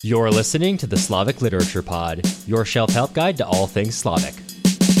You're listening to the Slavic Literature Pod, your shelf help guide to all things Slavic.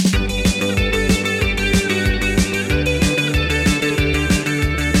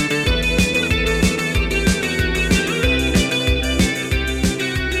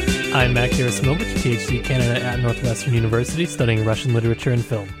 I'm Matt Gerasimowicz, PhD candidate at Northwestern University, studying Russian literature and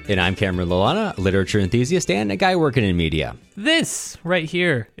film. And I'm Cameron Lalana, a literature enthusiast and a guy working in media. This right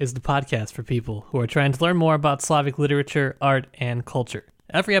here is the podcast for people who are trying to learn more about Slavic literature, art, and culture.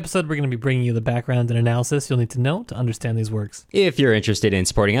 Every episode, we're going to be bringing you the background and analysis you'll need to know to understand these works. If you're interested in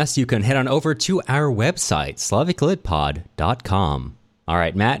supporting us, you can head on over to our website, slaviclitpod.com. All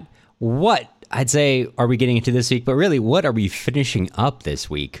right, Matt, what I'd say are we getting into this week, but really, what are we finishing up this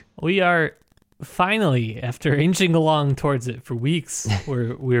week? We are finally, after inching along towards it for weeks,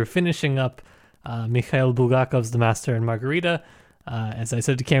 we're finishing up Mikhail Bulgakov's The Master and Margarita. As I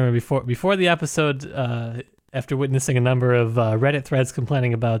said to Cameron before the episode, after witnessing a number of Reddit threads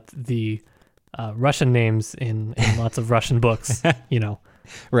complaining about the Russian names in lots of Russian books,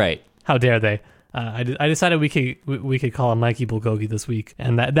 Right? How dare they? I decided we could call him Mikey Bulgogi this week,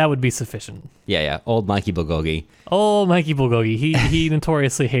 and that would be sufficient. Yeah. Old Mikey Bulgogi. Old Mikey Bulgogi. He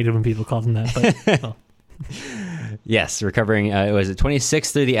notoriously hated when people called him that. But well. Yes, recovering. It was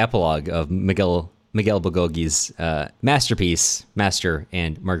 26 through the epilogue of Miguel Bulgogi's masterpiece, Master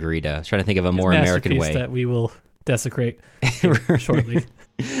and Margarita. I was trying to think of a more American way that we will desecrate shortly.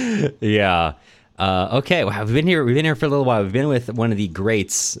 Yeah. Okay. Wow. We've been here for a little while. We've been with one of the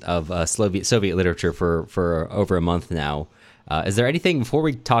greats of Soviet literature for over a month now. Is there anything before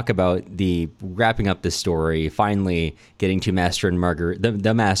we talk about the wrapping up the story, finally getting to Master and Margarita,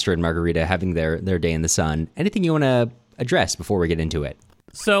 the Master and Margarita having their day in the sun? Anything you want to address before we get into it?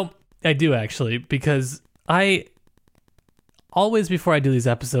 So I do actually, because I always, before I do these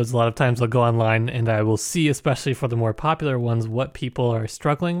episodes, a lot of times I'll go online and I will see, especially for the more popular ones, what people are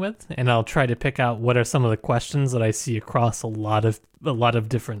struggling with, and I'll try to pick out what are some of the questions that I see across a lot of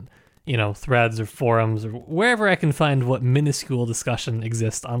different, threads or forums or wherever I can find what minuscule discussion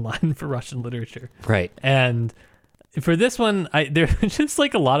exists online for Russian literature. Right. And for this one, there's just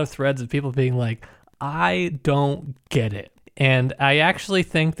like a lot of threads of people being like, I don't get it. And I actually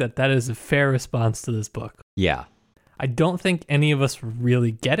think that is a fair response to this book. Yeah. I don't think any of us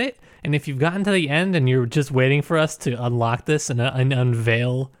really get it. And if you've gotten to the end and you're just waiting for us to unlock this and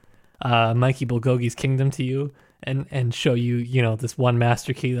unveil Mikey Bulgogi's kingdom to you and show you, this one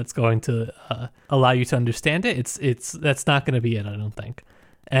master key that's going to allow you to understand it, that's not going to be it, I don't think.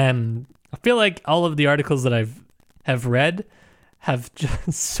 And I feel like all of the articles that have read have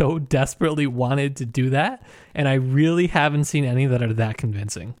just so desperately wanted to do that, and I really haven't seen any that are that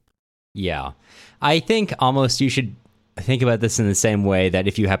convincing. Yeah. I think almost you should think about this in the same way that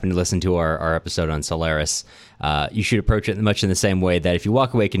if you happen to listen to our episode on Solaris, you should approach it much in the same way that if you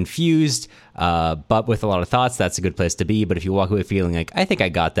walk away confused, but with a lot of thoughts, that's a good place to be. But if you walk away feeling like, I think I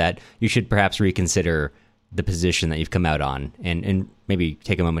got that, you should perhaps reconsider the position that you've come out on and maybe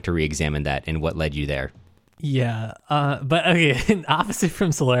take a moment to re-examine that and what led you there. Yeah, but okay, opposite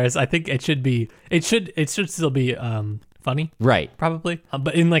from Solaris, I think it should still be funny, right? Probably,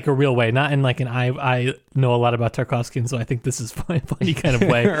 but in like a real way, not in like an I know a lot about Tarkovsky, and so I think this is funny kind of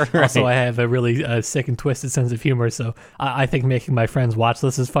way. Right. Also, I have a really sick and twisted sense of humor, so I think making my friends watch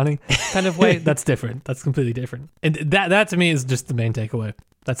this is funny kind of way. That's different. That's completely different, and that to me is just the main takeaway.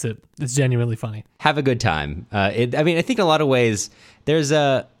 That's it. It's genuinely funny. Have a good time. I think in a lot of ways there is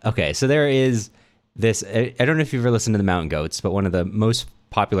this. I don't know if you've ever listened to the Mountain Goats, but one of the most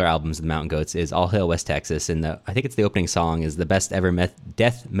popular albums of the Mountain Goats is All Hail West Texas, and I think it's the opening song is the best ever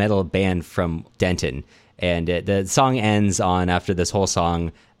death metal band from Denton, and the song ends on, after this whole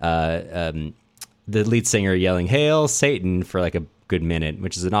song, the lead singer yelling "Hail Satan" for like a good minute,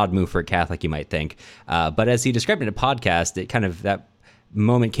 which is an odd move for a Catholic, you might think, but as he described in a podcast, it kind of, that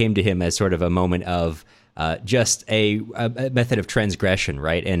moment came to him as sort of a moment of just a method of transgression,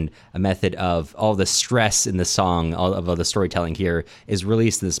 right? And a method of all the stress in the song, all of the storytelling here is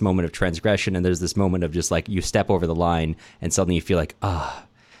released in this moment of transgression. And there's this moment of just like you step over the line and suddenly you feel like,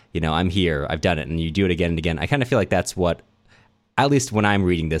 I'm here, I've done it. And you do it again and again. I kind of feel like that's what, at least when I'm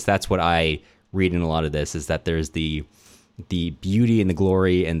reading this, that's what I read in a lot of this, is that there's the beauty and the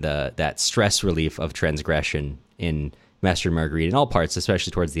glory and that stress relief of transgression in Master and Margarita in all parts,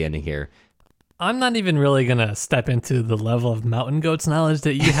 especially towards the ending here. I'm not even really going to step into the level of Mountain Goats knowledge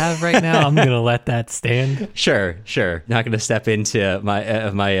that you have right now. I'm going to let that stand. Sure. Not going to step into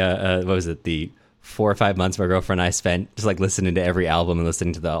my what was it, the 4 or 5 months my girlfriend and I spent just like listening to every album and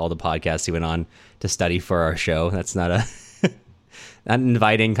listening to all the podcasts he went on to study for our show. That's not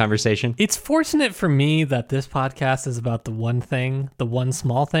Uninviting conversation. It's fortunate for me that this podcast is about the one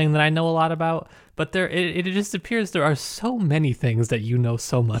small thing that I know a lot about. But it just appears there are so many things that you know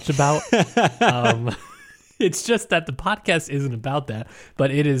so much about. It's just that the podcast isn't about that,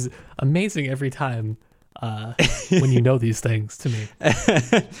 but it is amazing every time when you know these things to me.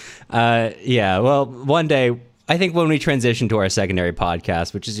 Yeah, well, one day, I think when we transition to our secondary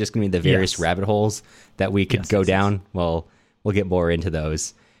podcast, which is just going to be the various rabbit holes that we could go down, well, we'll get more into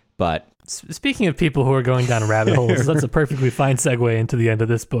those. But speaking of people who are going down rabbit holes, that's a perfectly fine segue into the end of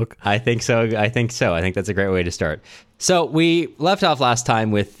this book. I think so. I think that's a great way to start. So we left off last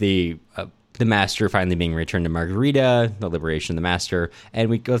time with the master finally being returned to Margarita, the liberation of the master,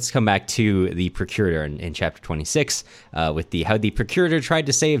 and let's come back to the procurator in chapter 26 with how the procurator tried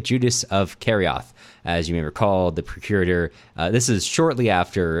to save Judas of Kerioth. As you may recall, the procurator, this is shortly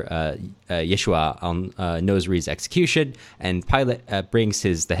after Yeshua Nosri's execution, and Pilate brings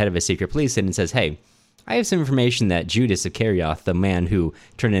the head of his secret police in and says, hey, I have some information that Judas of Kerioth, the man who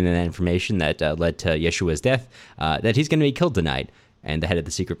turned in that information that led to Yeshua's death, that he's going to be killed tonight. And the head of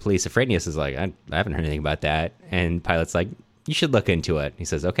the secret police, Ephraimius, is like, I haven't heard anything about that. And Pilate's like, you should look into it. He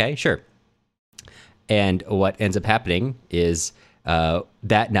says, okay, sure. And what ends up happening is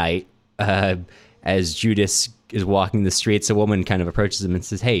that night, as Judas is walking the streets, a woman kind of approaches him and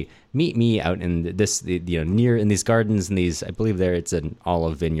says, hey, meet me out in this, near in these gardens, and I believe it's an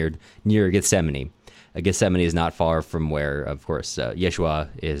olive vineyard near Gethsemane. Gethsemane is not far from where, of course,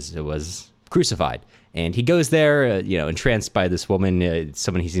 Yeshua was crucified. And he goes there, entranced by this woman,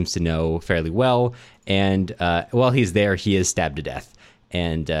 someone he seems to know fairly well. And while he's there, he is stabbed to death.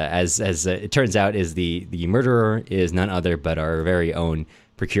 And as it turns out, the murderer is none other but our very own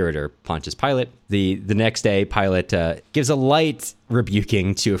procurator, Pontius Pilate. The next day, Pilate gives a light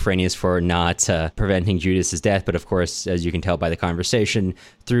rebuking to Ephraimius for not preventing Judas's death. But of course, as you can tell by the conversation,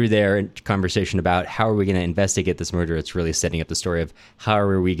 through their conversation about how are we going to investigate this murder, it's really setting up the story of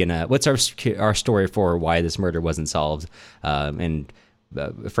what's our story for why this murder wasn't solved. And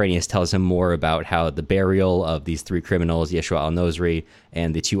Ephraimius tells him more about how the burial of these three criminals, Yeshua al-Nosri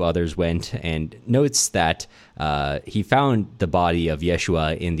and the two others, went, and notes that he found the body of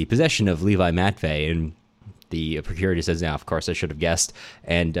Yeshua in the possession of Levi Matvei, and the procurator says, "Now, of course, I should have guessed."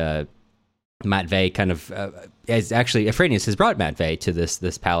 And Matvei kind of Ephraimius has brought Matvei to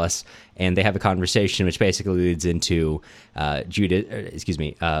this palace, and they have a conversation which basically leads into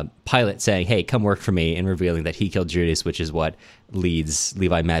Pilate saying, "Hey, come work for me," and revealing that he killed Judas, which is what leads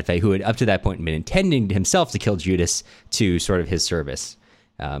Levi Matvei, who had up to that point been intending himself to kill Judas, to sort of his service.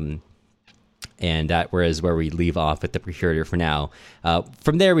 And that whereas where we leave off with the procurator for now.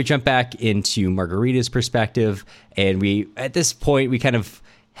 From there, we jump back into Margarita's perspective, and at this point we kind of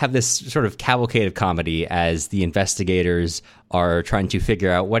have this sort of cavalcade of comedy as the investigators are trying to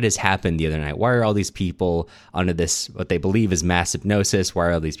figure out what has happened the other night. Why are all these people under this, what they believe is mass hypnosis? Why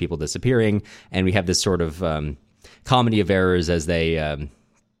are all these people disappearing? And we have this sort of comedy of errors as they,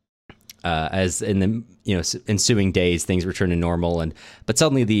 as in the ensuing days, things return to normal. But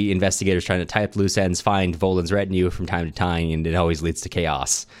suddenly the investigators trying to tie up loose ends find Volan's retinue from time to time, and it always leads to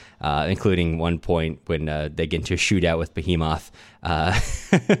chaos. Including one point when they get into a shootout with Behemoth,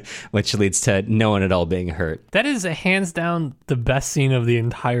 which leads to no one at all being hurt. That is hands down the best scene of the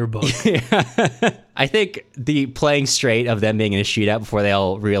entire book. Yeah. I think the playing straight of them being in a shootout before they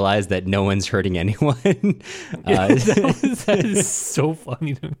all realize that no one's hurting anyone. That is so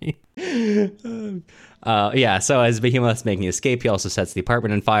funny to me. So as Behemoth's making escape, he also sets the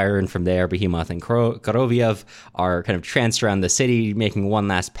apartment on fire, and from there, Behemoth and Koroviev are kind of tranced around the city, making one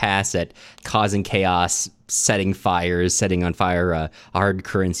last pass at causing chaos, setting on fire a hard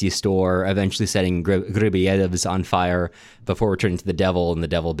currency store, eventually setting Griboyedov's on fire before returning to the devil, and the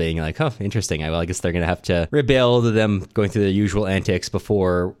devil being like, oh, interesting. I guess they're going to have to rebuild, them going through their usual antics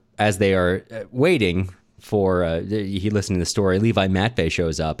before, as they are waiting for, he listening to the story, Levi Matvei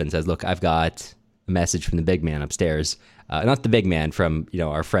shows up and says, look, I've got a message from the big man upstairs. Not the big man, from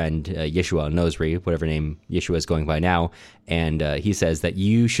our friend Yeshua Nosri, whatever name Yeshua is going by now. And he says that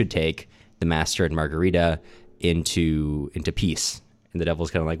you should take the master and Margarita into peace. And the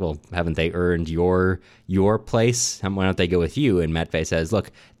devil's kind of like, well, haven't they earned your place? Why don't they go with you? And Matvei says,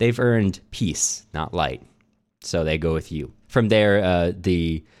 look, they've earned peace, not light. So they go with you. From there,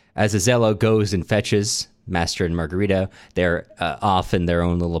 as Azello goes and fetches Master and Margarita, they're off in their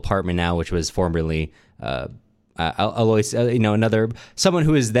own little apartment now, which was formerly Alois, someone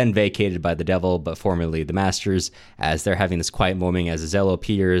who is then vacated by the devil, but formerly the masters, as they're having this quiet moment as Zello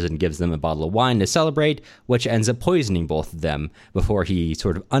appears and gives them a bottle of wine to celebrate, which ends up poisoning both of them before he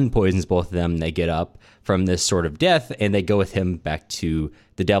sort of unpoisons both of them. They get up from this sort of death and they go with him back to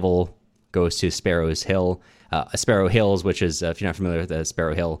the devil, goes to Sparrow Hills, which is, if you're not familiar with the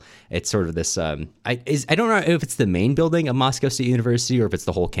Sparrow Hill, it's sort of this, I don't know if it's the main building of Moscow State University or if it's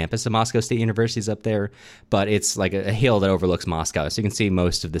the whole campus of Moscow State University is up there, but it's like a hill that overlooks Moscow, so you can see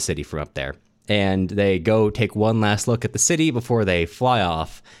most of the city from up there. And they go take one last look at the city before they fly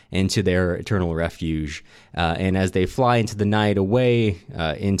off into their eternal refuge. And as they fly into the night away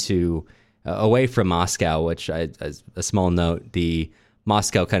from Moscow, which, as a small note, the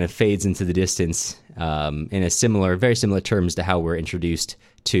Moscow kind of fades into the distance in very similar terms to how we're introduced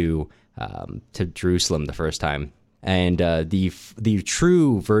to Jerusalem the first time. And the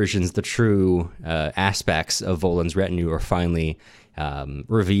true versions, the true aspects of Volan's retinue are finally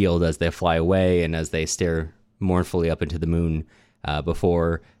revealed as they fly away and as they stare mournfully up into the moon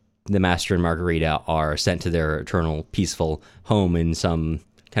before the Master and Margarita are sent to their eternal peaceful home in some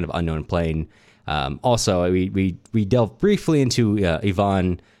kind of unknown plane. Also, we delve briefly into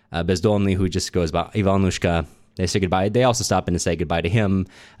Ivan Bezdomny, who just goes by Ivanushka. They say goodbye. They also stop in to say goodbye to him.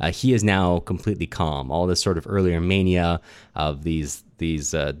 He is now completely calm. All this sort of earlier mania of the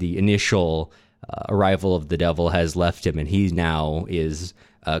initial arrival of the devil has left him, and he now is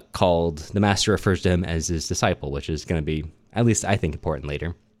called. The master refers to him as his disciple, which is going to be, at least I think, important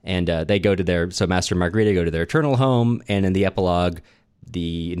later. And they go to so Master and Margarita go to their eternal home, and in the epilogue,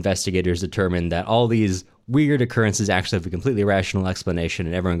 the investigators determine that all these weird occurrences actually have a completely rational explanation,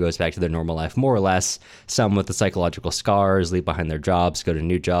 and everyone goes back to their normal life, more or less. Some with the psychological scars leave behind their jobs, go to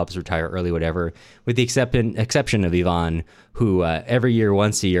new jobs, retire early, whatever, with the exception of Ivan, who every year,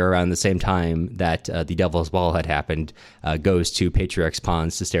 once a year, around the same time that the Devil's Ball had happened, goes to Patriarch's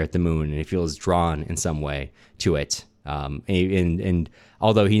Ponds to stare at the moon, and he feels drawn in some way to it. And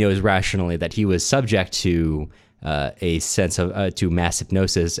although he knows rationally that he was subject to a sense of to mass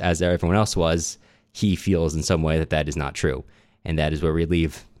hypnosis as everyone else was, he feels in some way that is not true. And that is where we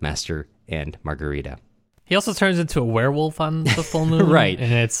leave Master and Margarita. He also turns into a werewolf on the full moon. Right.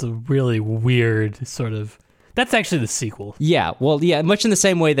 And it's a really weird sort of... That's actually the sequel. Yeah, well, yeah, much in the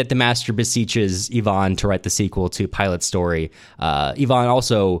same way that the Master beseeches Ivan to write the sequel to Pilot's story, Ivan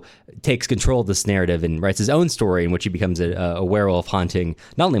also takes control of this narrative and writes his own story in which he becomes a werewolf haunting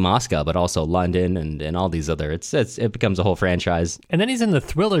not only Moscow, but also London and all these other... It becomes a whole franchise. And then he's in the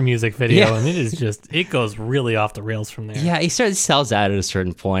Thriller music video, and it goes really off the rails from there. Yeah, he sells out at a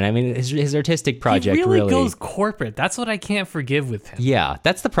certain point. I mean, his artistic project he really goes corporate. That's what I can't forgive with him. Yeah,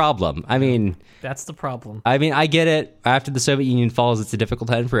 that's the problem. I mean... That's the problem. I mean, I get it. After the Soviet Union falls, it's a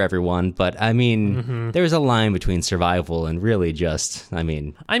difficult time for everyone. But, I mean, there's a line between survival and really just, I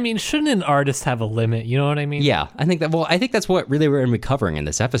mean, shouldn't an artist have a limit? You know what I mean? Yeah, I think that's what really we're recovering in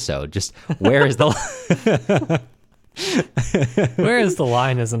this episode. Just where is the... Where is the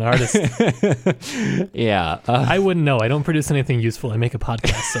line as an artist? Yeah. I wouldn't know. I don't produce anything useful. I make a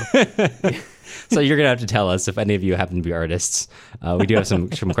podcast, so... So you're going to have to tell us if any of you happen to be artists. We do have some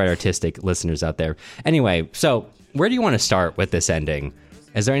quite artistic listeners out there. Anyway, so where do you want to start with this ending?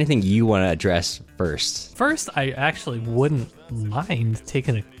 Is there anything you want to address first? First, I actually wouldn't mind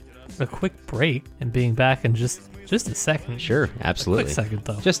taking a quick break and being back in just a second. Sure, absolutely. A quick second,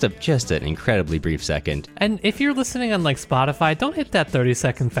 though. Just an incredibly brief second. And if you're listening on like Spotify, don't hit that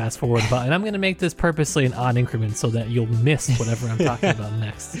 30-second fast forward button. I'm going to make this purposely in odd increments so that you'll miss whatever I'm talking about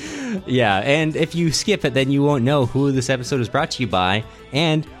next. Yeah, and if you skip it, then you won't know who this episode is brought to you by,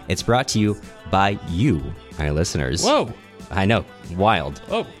 and it's brought to you by you, my listeners. Whoa. I know, wild.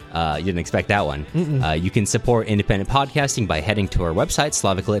 Oh. You didn't expect that one. You can support independent podcasting by heading to our website,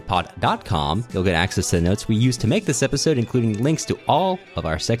 slavicalitpod.com. You'll get access to the notes we used to make this episode, including links to all of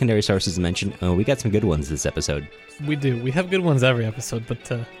our secondary sources mentioned. Oh, we got some good ones this episode. We do. We have good ones every episode, but,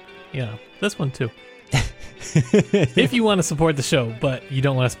 this one too. If you want to support the show, but you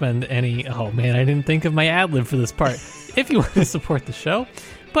don't want to spend any... Oh, man, I didn't think of my ad-lib for this part. If you want to support the show,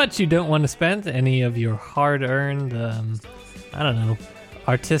 but you don't want to spend any of your hard-earned, I don't know,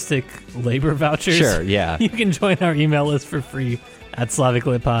 artistic labor vouchers. Sure, yeah. You can join our email list for free at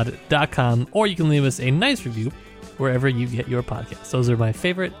slavicalitpod.com, or you can leave us a nice review wherever you get your podcasts. Those are my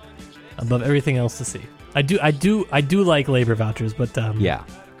favorite above everything else to see. I do like labor vouchers, but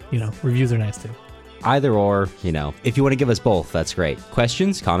reviews are nice too. Either or, if you want to give us both, that's great.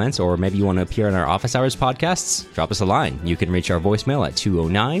 Questions, comments, or maybe you want to appear on our Office Hours podcasts, drop us a line. You can reach our voicemail at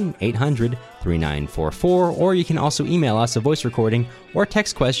 209-800-3944, or you can also email us a voice recording or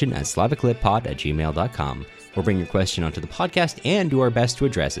text question at slaviclitpod@gmail.com. or bring your question onto the podcast and do our best to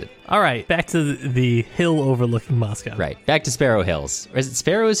address it. All right, back to the hill overlooking Moscow. Right, back to Sparrow Hills. Or is it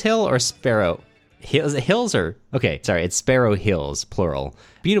Sparrow's Hill or Sparrow Hills? Hills or okay, sorry, it's Sparrow Hills, plural.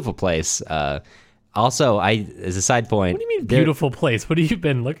 Beautiful place. Also, as a side point, What do you mean beautiful place? What have you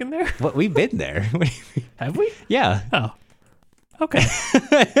been looking there? What we've been there? Have we? Yeah. Oh. Okay.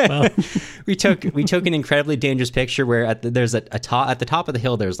 Well, we took an incredibly dangerous picture where there's at the top of the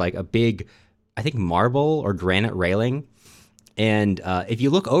hill there's like a big, I think, marble or granite railing, and if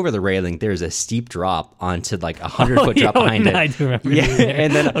you look over the railing, there's a steep drop onto like 100-foot drop behind it. I do remember. Yeah,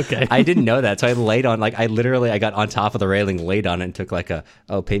 and then okay. I didn't know that, so I laid on I got on top of the railing, laid on it, and took like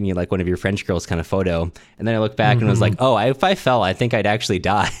pay me like one of your French girls kind of photo, and then I looked back and was like, if I fell, I think I'd actually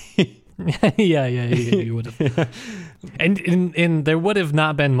die. yeah, you would have. And there would have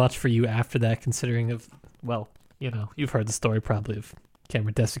not been much for you after that, considering you've heard the story probably of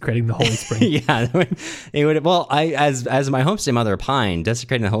Cameron desecrating the Holy Spring. Yeah, it would. Well, as my homestay mother opined,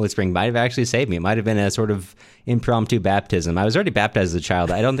 desecrating the Holy Spring might have actually saved me. It might have been a sort of impromptu baptism. I was already baptized as a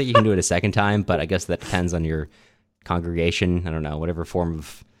child. I don't think you can do it a second time, but I guess that depends on your congregation. I don't know, whatever form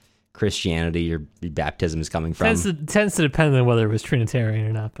of Christianity your baptism is coming from. Tends to depend on whether it was Trinitarian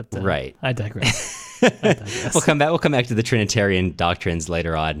or not, but right. I digress. We'll come back to the Trinitarian doctrines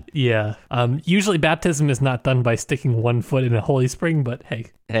later on. Yeah. Usually baptism is not done by sticking one foot in a holy spring, but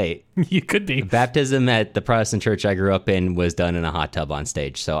hey, you could be. Baptism at the Protestant church I grew up in was done in a hot tub on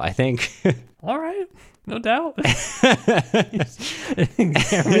stage, so I think. All right. No doubt.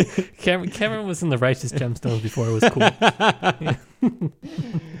 Cameron was in the Righteous Gemstones before it was cool.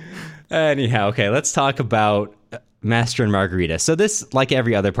 Anyhow, okay, let's talk about Master and Margarita. So this, like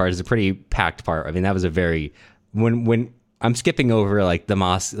every other part, is a pretty packed part. I mean, that was a very when I'm skipping over like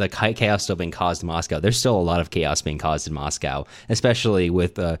the chaos still being caused in Moscow. There's still a lot of chaos being caused in Moscow, especially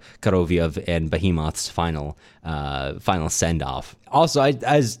with Korovyov and Behemoth's final send off. Also,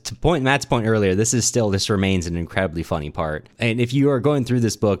 as to Matt's point earlier, this remains an incredibly funny part. And if you are going through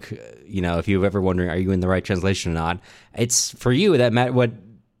this book, if you're ever wondering, are you in the right translation or not? It's for you that Matt. What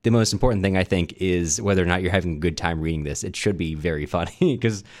the most important thing I think is whether or not you're having a good time reading this. It should be very funny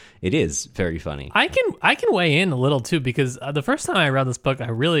because it is very funny. I can weigh in a little too because the first time I read this book, I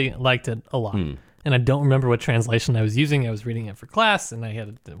really liked it a lot, and I don't remember what translation I was using. I was reading it for class, and I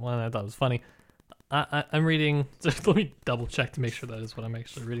had one I thought was funny. I'm reading. Let me double check to make sure that is what I'm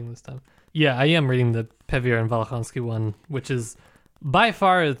actually reading this time. Yeah, I am reading the Pevier and Volokonsky one, which is by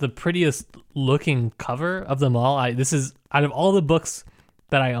far the prettiest looking cover of them all. This is out of all the books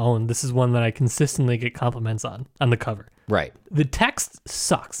that I own, this is one that I consistently get compliments on the cover. Right. The text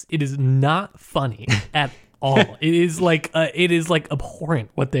sucks. It is not funny at all. It is like abhorrent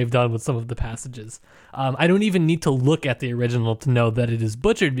what they've done with some of the passages. I don't even need to look at the original to know that it is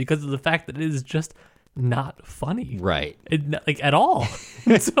butchered because of the fact that it is just not funny. Right. At all.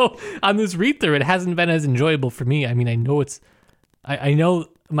 So on this read through, it hasn't been as enjoyable for me. I mean, I know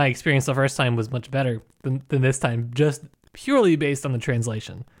my experience the first time was much better than this time, just purely based on the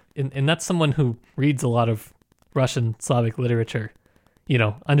translation. And that's someone who reads a lot of Russian Slavic literature,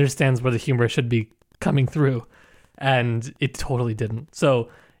 understands where the humor should be coming through. And it totally didn't. So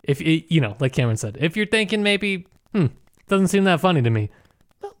if like Cameron said, if you're thinking maybe, doesn't seem that funny to me,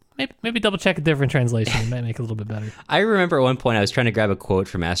 well, maybe double check a different translation. It might make it a little bit better. I remember at one point I was trying to grab a quote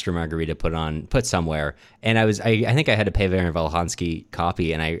from Master Margarita put somewhere, and I think I had a Pevier and Volokonsky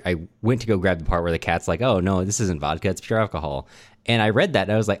copy, and I went to go grab the part where the cat's like, oh no, this isn't vodka, it's pure alcohol. And I read that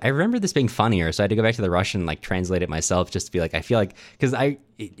and I was like, I remember this being funnier, so I had to go back to the Russian and like translate it myself just to be like, I feel like, because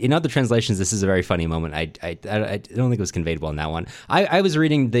in other translations this is a very funny moment. I don't think it was conveyed well in that one. I was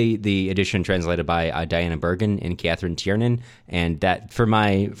reading the edition translated by Diana Bergen and Catherine Tiernan, and that for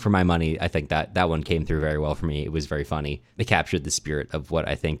my money, I think that one came through very well for me. It was very funny. It captured the spirit of what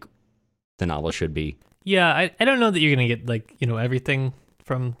I think the novel should be. Yeah, I don't know that you're gonna get everything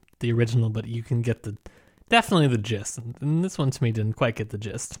from the original, but you can get definitely the gist, and this one to me didn't quite get the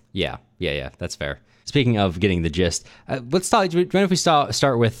gist. Yeah, that's fair. Speaking of getting the gist, let's start. If we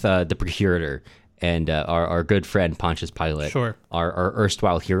start with the Procurator and our good friend Pontius Pilate, sure, our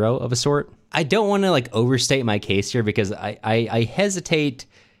erstwhile hero of a sort. I don't want to overstate my case here because I hesitate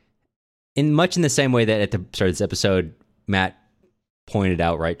in the same way that at the start of this episode, Matt pointed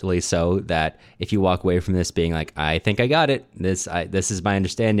out rightly so that if you walk away from this being like, I think I got it, this is my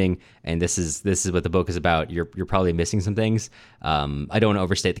understanding, and this is what the book is about, you're probably missing some things. I don't want to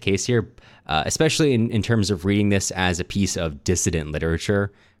overstate the case here, especially in terms of reading this as a piece of dissident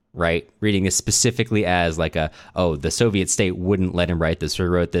literature. right? Reading this specifically as like the Soviet state wouldn't let him write this, or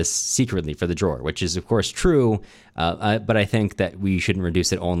wrote this secretly for the drawer, which is of course true. But I think that we shouldn't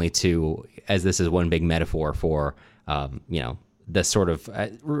reduce it only to, as this is one big metaphor for, the sort of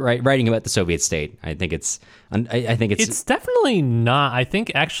writing about the Soviet state. I think it's definitely not. I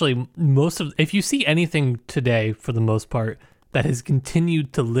think actually if you see anything today, for the most part, that has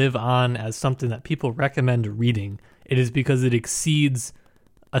continued to live on as something that people recommend reading, it is because it exceeds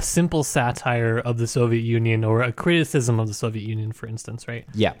a simple satire of the Soviet Union or a criticism of the Soviet Union, for instance, right?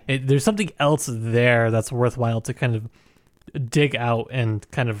 Yeah. There's something else there that's worthwhile to kind of dig out and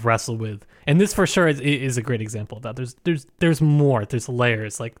kind of wrestle with. And this for sure is a great example of that. There's more, there's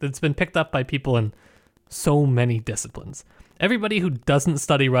layers. Like, it's been picked up by people in so many disciplines. Everybody who doesn't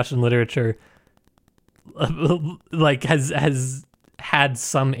study Russian literature like has had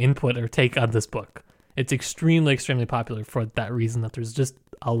some input or take on this book. It's extremely, extremely popular for that reason, that there's just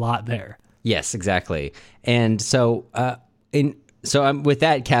a lot there. Yes, exactly. And so, with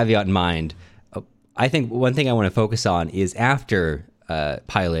that caveat in mind, I think one thing I want to focus on is after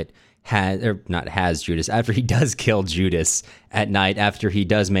Pilate Judas, after he does kill Judas at night, after he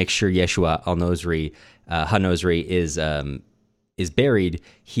does make sure Yeshua HaNosri is buried,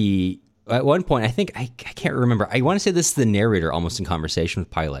 he, at one point, I think, I can't remember, I want to say this is the narrator almost in conversation with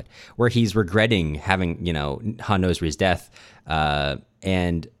Pilate, where he's regretting having, HaNosri's death,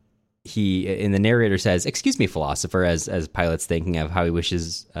 and the narrator says, "Excuse me, philosopher," as Pilate's thinking of how he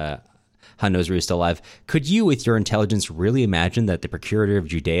wishes HaNosri is still alive. "Could you, with your intelligence, really imagine that the procurator of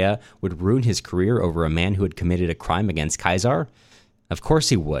Judea would ruin his career over a man who had committed a crime against Caesar? Of course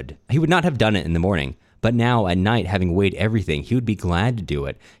he would. He would not have done it in the morning. But now, at night, having weighed everything, he would be glad to do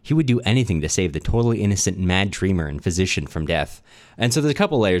it. He would do anything to save the totally innocent mad dreamer and physician from death." And so there's a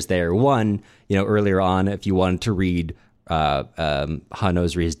couple layers there. One, earlier on, if you wanted to read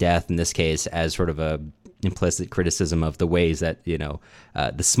HaNosri's death, in this case, as sort of a implicit criticism of the ways that, the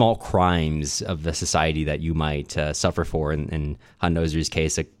small crimes of the society that you might suffer for, in HaNosri's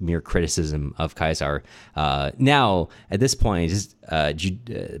case, a mere criticism of Caesar. Now, at this point,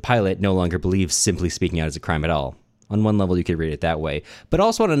 Pilate no longer believes simply speaking out as a crime at all. On one level, you could read it that way. But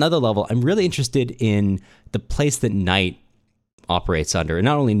also on another level, I'm really interested in the place that night operates under, and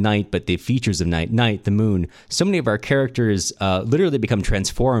not only night, but the features of night, the moon. So many of our characters literally become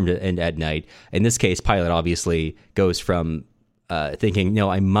transformed at night. In this case, Pilate obviously goes from thinking, no,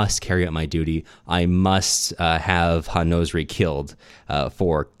 I must carry out my duty. I must have HaNosri killed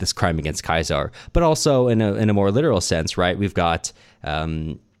for this crime against Caesar. But also in a more literal sense, right? We've got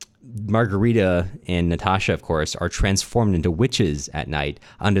Margarita and Natasha, of course, are transformed into witches at night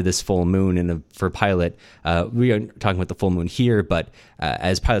under this full moon. And for Pilate, we are talking about the full moon here, but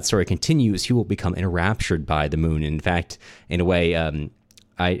as Pilate's story continues, he will become enraptured by the moon. In fact, in a way, I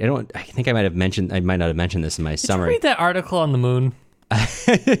think I might not have mentioned this in my summary. Did you read that article on the moon?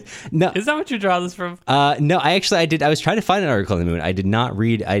 No. Is that what you draw this from? No, I did. I was trying to find an article on the moon. I did not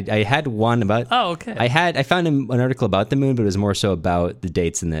read. I had one about. Oh, okay. I found an article about the moon, but it was more so about the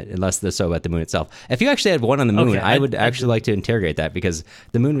dates and less so about the moon itself. If you actually had one on the moon, okay, I would actually like to interrogate that, because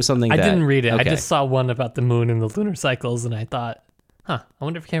the moon was something I that, didn't read it. Okay. I just saw one about the moon and the lunar cycles, and I thought, I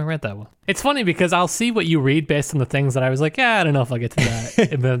wonder if I can read that one. It's funny because I'll see what you read based on the things that I was like, I don't know if I'll get to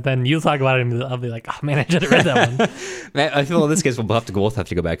that. And then you'll talk about it and I'll be like, oh man, I should have read that one. Man, I feel in this case we'll both have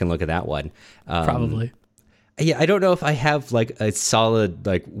to go back and look at that one. Probably. Yeah, I don't know if I have like a solid,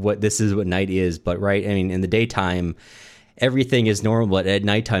 like what night is, but right, I mean, in the daytime, everything is normal, but at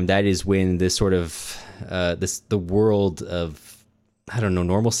nighttime, that is when this sort of, the world of, I don't know,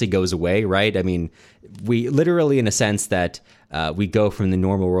 normalcy goes away, right? I mean, we literally, in a sense that we go from the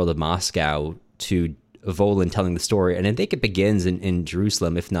normal world of Moscow to Volin telling the story, and I think it begins in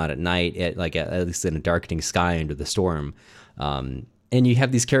Jerusalem, if not at night, at least in a darkening sky under the storm. And you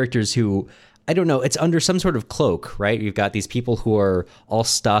have these characters who, I don't know, it's under some sort of cloak, right? You've got these people who are all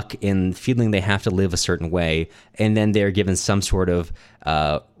stuck in feeling they have to live a certain way, and then they're given some sort of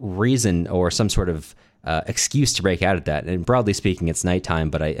reason or some sort of excuse to break out of that. And broadly speaking, it's nighttime,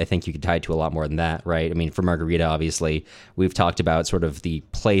 but I think you could tie it to a lot more than that, right? I mean, for Margarita, obviously, we've talked about sort of the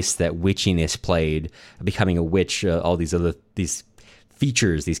place that witchiness played, becoming a witch, all these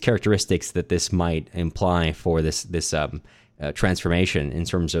features, these characteristics that this might imply for this transformation in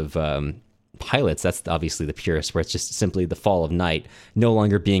terms of Pilate's. That's obviously the purest, where it's just simply the fall of night, no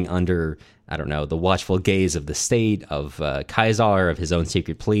longer being under, I don't know, the watchful gaze of the state, of Caesar, of his own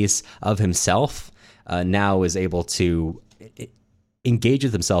secret police, of himself. Now is able to engage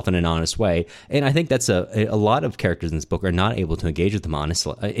with himself in an honest way. And I think that's a lot of characters in this book are not able to engage with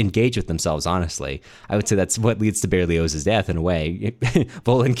themselves honestly. I would say that's what leads to Berlioz's death in a way.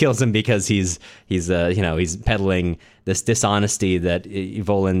 Volin kills him because he's peddling this dishonesty that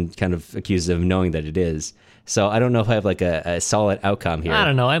Volin kind of accuses him of knowing that it is. So I don't know if I have like a solid outcome here. I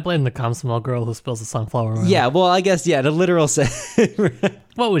don't know. I blame the Comsmall girl who spills the sunflower oil. Yeah, well, I guess, the literal sense.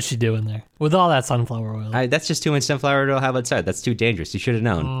 What was she doing there with all that sunflower oil? That's just too much sunflower oil. How about that? That's too dangerous. You should have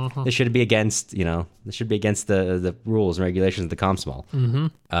known. Mm-hmm. This should be against, the rules and regulations of the Comsmall.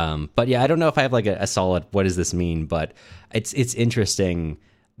 Mm-hmm. But yeah, I don't know if I have like a solid, what does this mean? But it's interesting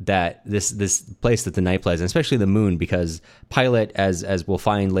that this place that the night plays, and especially the moon, because Pilot, as we'll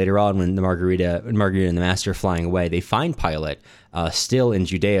find later on when Margarita and the Master are flying away, they find Pilot still in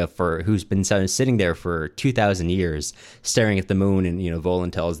Judea who's been sitting there for 2,000 years, staring at the moon, and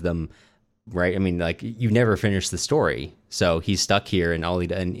Volin tells them, right? I mean, like, you never finished the story, so he's stuck here, and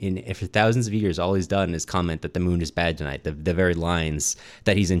for thousands of years, all he's done is comment that the moon is bad tonight. The very lines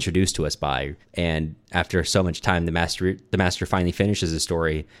that he's introduced to us by, and after so much time, the master finally finishes his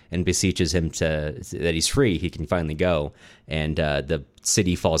story and beseeches him that he's free. He can finally go, and the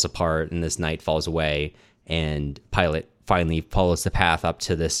city falls apart, and this night falls away, and Pilot finally follows the path up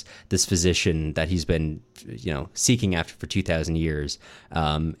to this physician that he's been seeking after for 2,000 years,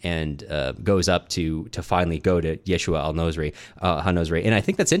 and goes up to finally go to Yeshua HaNozri. And I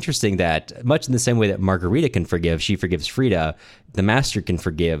think that's interesting that much in the same way that Margarita can forgive, she forgives Frida, the Master can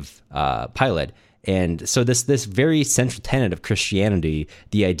forgive Pilate. And so this very central tenet of Christianity,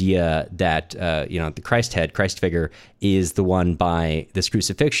 the idea that the Christ figure is the one by this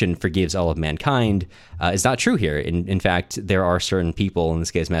crucifixion forgives all of mankind, is not true here. In fact, there are certain people, in this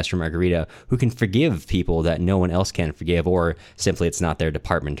case Master Margarita, who can forgive people that no one else can forgive, or simply it's not their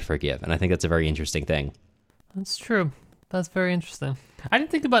department to forgive. And I think that's a very interesting thing. That's true. That's very interesting. I didn't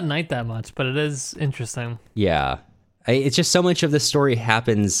think about night that much, but it is interesting. Yeah. It's just so much of the story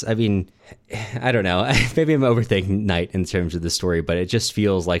happens. I mean, I don't know. Maybe I'm overthinking night in terms of the story, but it just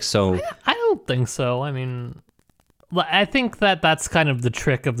feels like so. I don't think so. I mean, I think that's kind of the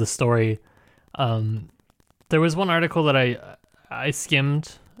trick of the story. There was one article that I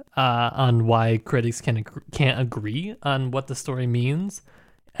skimmed on why critics can't agree on what the story means,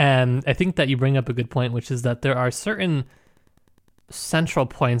 and I think that you bring up a good point, which is that there are certain central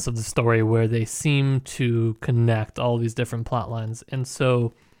points of the story where they seem to connect all these different plot lines, and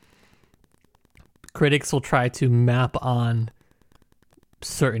so critics will try to map on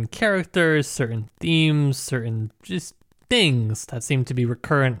certain characters, certain themes, certain just things that seem to be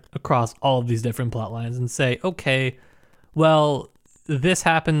recurrent across all of these different plot lines, and say, okay, well, this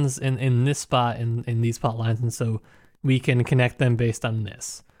happens in this spot in these plot lines, and so we can connect them based on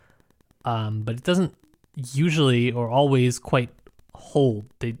this, but it doesn't usually or always quite hold.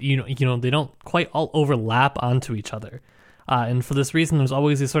 They they don't quite all overlap onto each other, and for this reason there's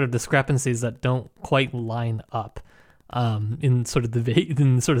always these sort of discrepancies that don't quite line up in sort of the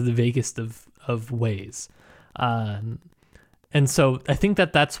vaguest of ways, and so I think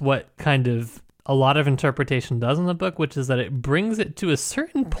that's what kind of a lot of interpretation does in the book, which is that it brings it to a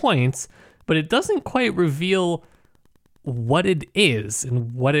certain point, but it doesn't quite reveal what it is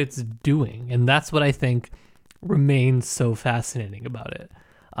and what it's doing, and that's what I think remains so fascinating about it.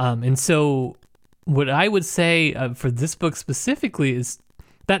 And so what I would say for this book specifically is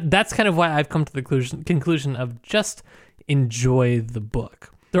that's kind of why I've come to the conclusion of just enjoy the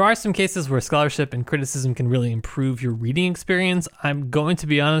book. There are some cases where scholarship and criticism can really improve your reading experience. I'm going to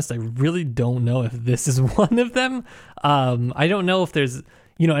be honest, I really don't know if this is one of them. I don't know if there's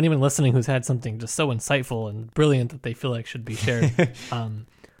anyone listening who's had something just so insightful and brilliant that they feel like should be shared.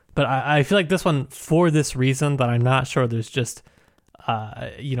 But I feel like this one, for this reason, that I'm not sure there's just,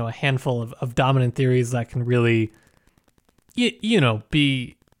 a handful of dominant theories that can really,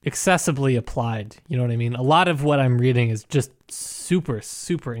 be excessively applied. You know what I mean? A lot of what I'm reading is just super,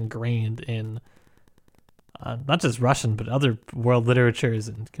 super ingrained in not just Russian, but other world literatures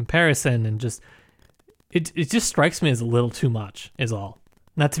and comparison. And just, it just strikes me as a little too much, is all.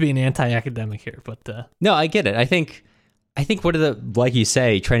 Not to be an anti-academic here, but... No, I get it. I think what like you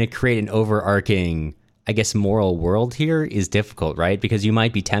say, trying to create an overarching, I guess, moral world here is difficult, right? Because you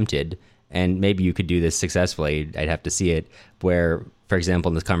might be tempted, and maybe you could do this successfully. I'd have to see it, where for example,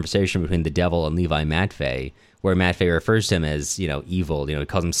 in this conversation between the devil and Levi Matvey, where Matvey refers to him as, evil, he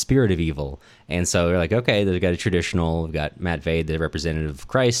calls him spirit of evil. And so they're like, okay, they've got a traditional, we've got Matvey, the representative of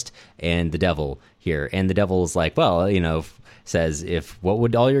Christ, and the devil here. And the devil is like, well, says, what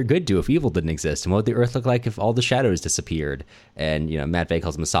would all your good do if evil didn't exist? And what would the earth look like if all the shadows disappeared? And, Matvey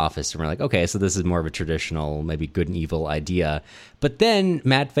calls him a sophist. And we're like, okay, so this is more of a traditional, maybe good and evil idea. But then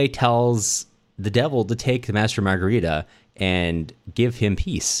Matvey tells the devil to take the Master Margarita and give him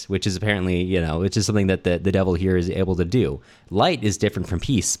peace, which is apparently, which is something that the devil here is able to do. Light is different from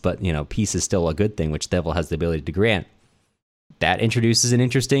peace, but, peace is still a good thing, which the devil has the ability to grant. That introduces an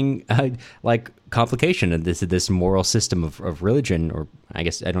interesting, complication of this moral system of religion, or I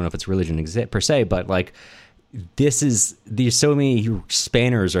guess, I don't know if it's religion per se, but there's so many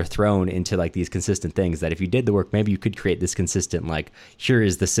spanners are thrown into these consistent things that if you did the work, maybe you could create this consistent, here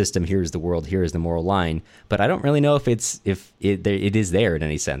is the system, here is the world, here is the moral line. But I don't really know if it is there in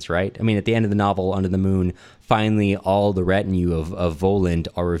any sense, right? I mean, at the end of the novel, Under the Moon, finally all the retinue of Voland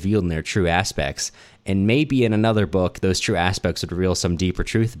are revealed in their true aspects. And maybe in another book, those true aspects would reveal some deeper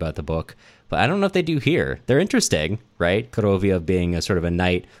truth about the book. But I don't know if they do here. They're interesting, right? Koroviev being a sort of a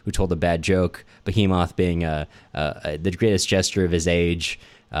knight who told a bad joke, Behemoth being the greatest jester of his age,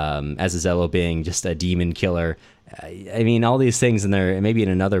 Azazello being just a demon killer. I mean, all these things in there, maybe in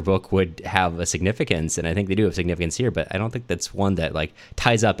another book would have a significance, and I think they do have significance here, but I don't think that's one that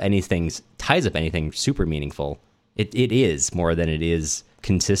ties up anything super meaningful. It is more than it is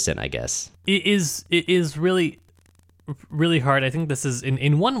consistent, I guess. It is really, really hard. I think this is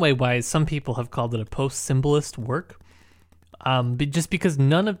in one way why some people have called it a post-symbolist work. Just because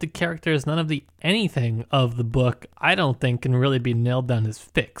none of the characters, none of the anything of the book, I don't think can really be nailed down as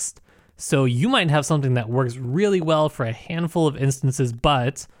fixed. So you might have something that works really well for a handful of instances,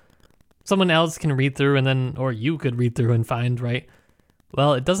 but someone else can read through or you could read through and find, right,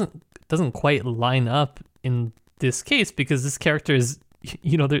 well, it doesn't quite line up in this case because this character is,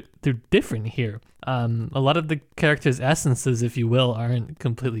 they're different here. A lot of the characters' essences, if you will, aren't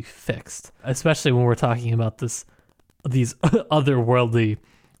completely fixed, especially when we're talking about these otherworldly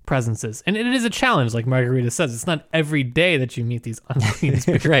presences. And it is a challenge, like Margarita says. It's not every day that you meet these unclean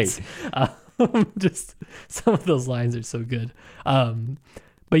spirits. Right. Just some of those lines are so good.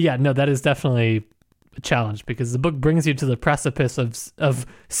 But yeah, no, that is definitely a challenge because the book brings you to the precipice of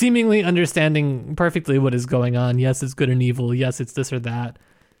seemingly understanding perfectly what is going on. Yes, it's good and evil. Yes, it's this or that.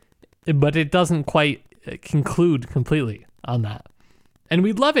 But it doesn't quite conclude completely on that. And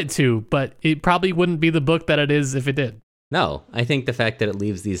we'd love it to, but it probably wouldn't be the book that it is if it did. No, I think the fact that it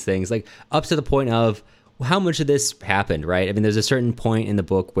leaves these things up to the point of how much of this happened, right? I mean, there's a certain point in the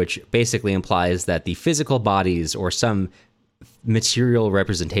book which basically implies that the physical bodies or some material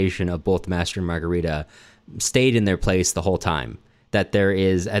representation of both Master and Margarita stayed in their place the whole time. That there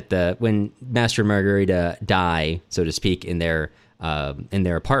is when Master and Margarita die, so to speak, in their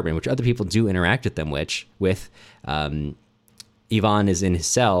apartment, which other people do interact with them with. Ivan is in his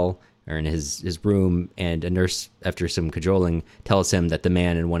cell or in his room, and a nurse, after some cajoling, tells him that the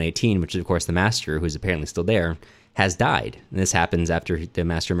man in 118, which is of course the Master, who's apparently still there, has died. And this happens after the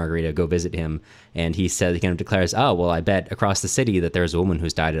Master and Margarita go visit him, and he kind of declares, oh, well, I bet across the city that there's a woman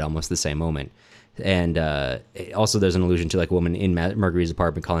who's died at almost the same moment. And also there's an allusion to a woman in Margarita's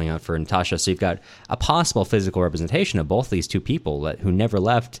apartment calling out for Natasha. So you've got a possible physical representation of both these two people who never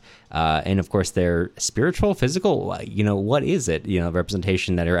left. And of course their spiritual, physical, what is it?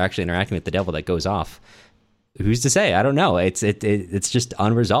 Representation that are actually interacting with the devil that goes off. Who's to say? I don't know. It's just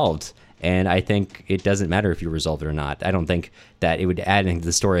unresolved. And I think it doesn't matter if you resolve it or not. I don't think that it would add anything to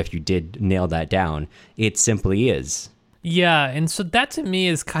the story if you did nail that down. It simply is. Yeah, and so that to me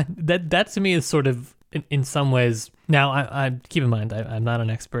is that to me is sort of in some ways. Now, I keep in mind I'm not an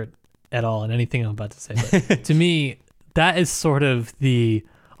expert at all in anything I'm about to say, but to me that is sort of the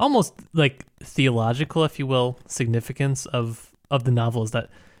almost theological, if you will, significance of the novel is that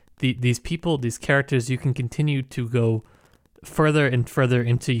these people, these characters, you can continue to go further and further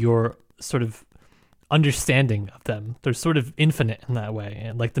into your sort of understanding of them. They're sort of infinite in that way,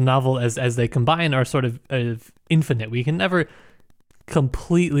 and the novel as they combine are sort of infinite. We can never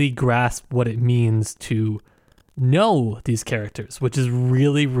completely grasp what it means to know these characters, which is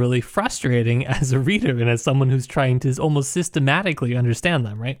really, really frustrating as a reader and as someone who's trying to almost systematically understand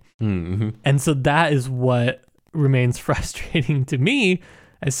them, right? Mm-hmm. And so that is what remains frustrating to me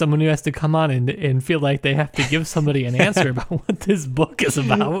as someone who has to come on and feel like they have to give somebody an answer about what this book is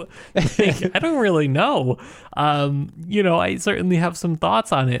about. I don't really know. I certainly have some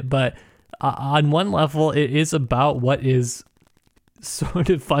thoughts on it, but on one level, it is about what is sort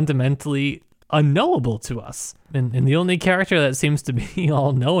of fundamentally unknowable to us. And the only character that seems to be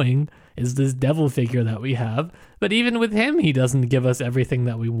all knowing is this devil figure that we have. But even with him, he doesn't give us everything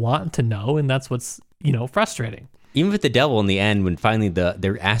that we want to know. And that's what's, frustrating. Even with the devil in the end, when finally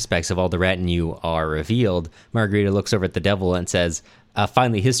the aspects of all the retinue are revealed, Margarita looks over at the devil and says,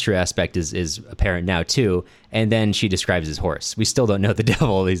 finally his true aspect is apparent now too. And then she describes his horse. We still don't know the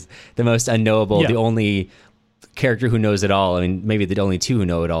devil. He's the most unknowable, the only character who knows it all. I mean, maybe the only two who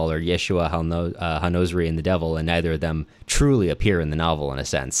know it all are Yeshua Hanosri and the devil, and neither of them truly appear in the novel in a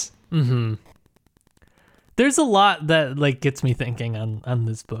sense. Mm-hmm. There's a lot that gets me thinking on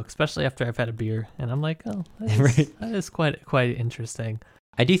this book, especially after I've had a beer, and I'm like, oh, that is quite interesting.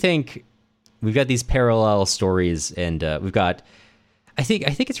 I do think we've got these parallel stories, and we've got. I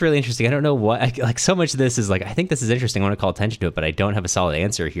think it's really interesting. I don't know what so much of this is I think this is interesting. I want to call attention to it, but I don't have a solid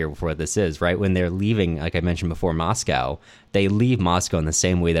answer here for what this is. Right when they're leaving, like I mentioned before, Moscow, they leave Moscow in the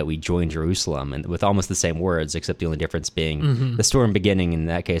same way that we join Jerusalem, and with almost the same words, except the only difference being the storm beginning. In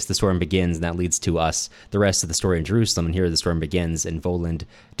that case, the storm begins, and that leads to us, the rest of the story in Jerusalem. And here, the storm begins, and Voland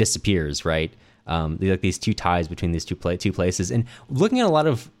disappears. Right, these two ties between these two places, and looking at a lot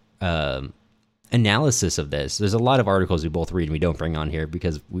of. Analysis of this. There's a lot of articles we both read and we don't bring on here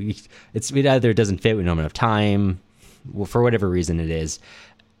because it either doesn't fit, we don't have enough time, for whatever reason it is.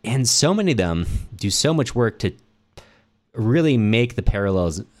 And so many of them do so much work to really make the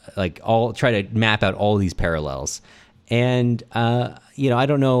parallels, try to map out all these parallels. And, I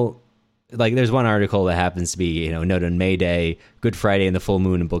don't know, there's one article that happens to be, note on May Day, Good Friday and the full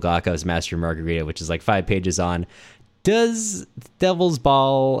moon, and Bulgakov's Master and Margarita, which is 5 pages on. Does Devil's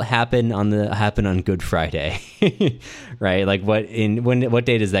Ball happen on Good Friday? Right? What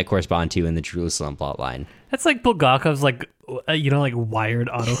day does that correspond to in the Jerusalem plot line? That's like Bulgakov's wired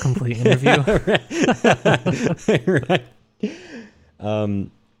autocomplete interview. Right.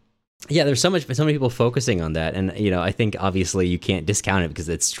 Yeah, there's so many people focusing on that, and I think obviously you can't discount it because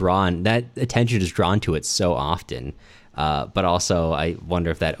that attention is drawn to it so often. But also I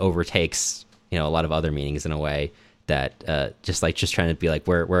wonder if that overtakes a lot of other meanings in a way. That just trying to be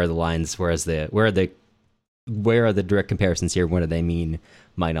where are the lines, where are the direct comparisons here, what do they mean,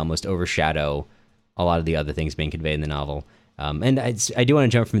 might almost overshadow a lot of the other things being conveyed in the novel. And I do want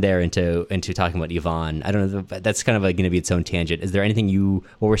to jump from there into talking about Yvonne. I don't know, that's kind of going to be its own tangent. Is there anything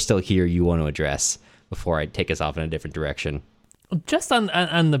while we're still here, you want to address before I take us off in a different direction? Just on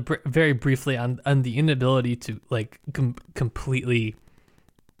the very briefly on the inability to completely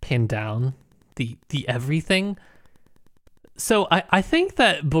pin down the everything. So I think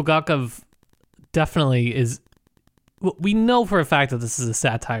that Bulgakov definitely is. We know for a fact that this is a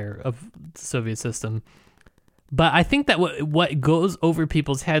satire of the Soviet system, but I think that what goes over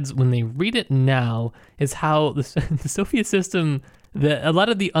people's heads when they read it now is how the Soviet system, a lot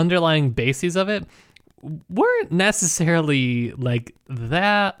of the underlying bases of it, weren't necessarily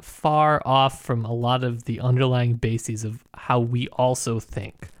that far off from a lot of the underlying bases of how we also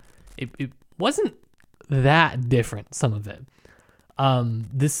think. It wasn't that different, some of it.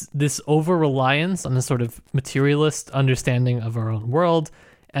 This over-reliance on a sort of materialist understanding of our own world,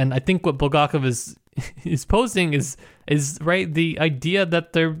 and I think what Bulgakov is posing is right, the idea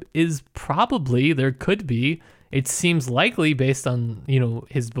that there could be, it seems likely based on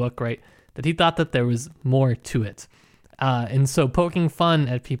his book, right, that he thought that there was more to it. And so poking fun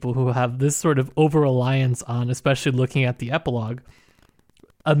at people who have this sort of over-reliance on, especially looking at the epilogue,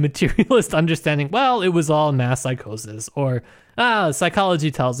 a materialist understanding, well, it was all mass psychosis, or psychology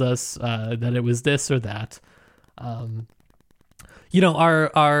tells us that it was this or that.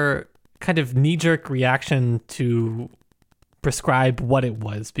 Our kind of knee-jerk reaction to prescribe what it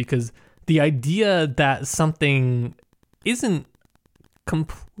was, because the idea that something isn't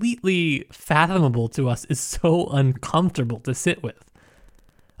completely fathomable to us is so uncomfortable to sit with.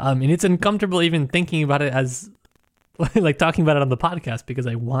 And it's uncomfortable even thinking about it as talking about it on the podcast, because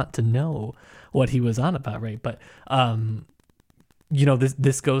I want to know what he was on about, right? But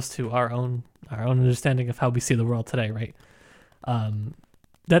this goes to our own understanding of how we see the world today, right?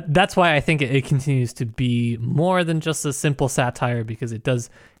 That's why I think it continues to be more than just a simple satire, because it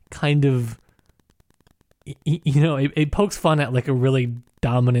does kind of it pokes fun at a really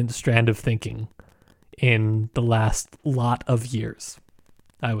dominant strand of thinking in the last lot of years,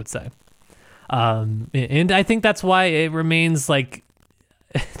 I would say. And I think that's why it remains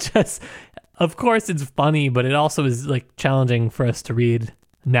just, of course it's funny, but it also is challenging for us to read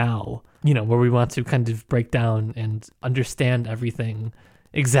now, where we want to kind of break down and understand everything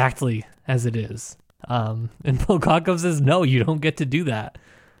exactly as it is. And Bulgakov says, no, you don't get to do that.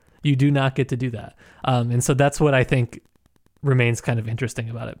 You do not get to do that. And so that's what I think remains kind of interesting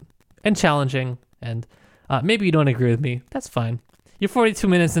about it. and challenging. And maybe you don't agree with me. That's fine. You're 42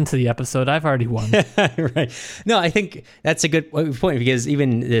 minutes into the episode. I've already won. Right. No, I think that's a good point, because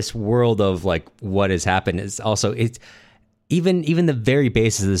even this world of like what has happened is also, it's even the very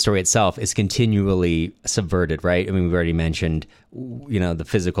basis of the story itself is continually subverted, right? I mean, we've already mentioned, the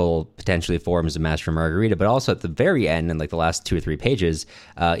physical potentially forms of Master and Margarita, but also at the very end, in like the last 2 or 3 pages,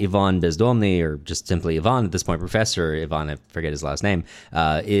 Ivan Bezdomny, or just simply Ivan at this point, Professor Ivan, I forget his last name,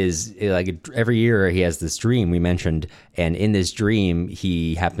 is like every year he has this dream we mentioned, and in this dream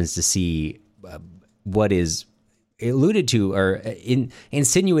he happens to see what is alluded to or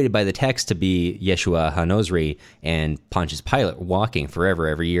insinuated by the text to be Yeshua HaNosri and Pontius Pilate walking forever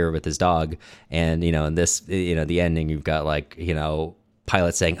every year with his dog. And, in this, the ending, you've got like,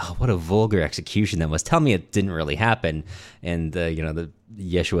 Pilate saying, "Oh, what a vulgar execution that was. Tell me it didn't really happen." And, the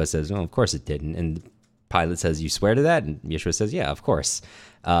Yeshua says, "Oh, of course it didn't." And Pilate says, "You swear to that?" And Yeshua says, "Yeah, of course."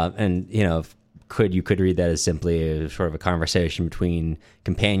 And, you could read that as simply a sort of a conversation between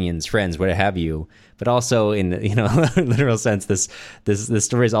companions, friends, what have you. But also in literal sense, this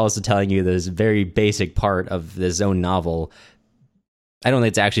story is also telling you this very basic part of this own novel. I don't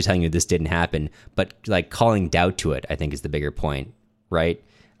think it's actually telling you this didn't happen, but like calling doubt to it, I think, is the bigger point, right?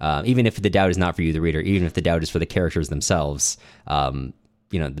 Even if the doubt is not for you, the reader, even if the doubt is for the characters themselves,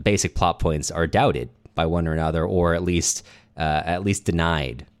 the basic plot points are doubted by one or another, or at least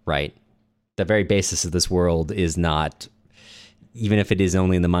denied, right? The very basis of this world is not, even if it is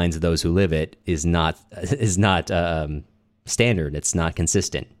only in the minds of those who live it, is not standard. It's not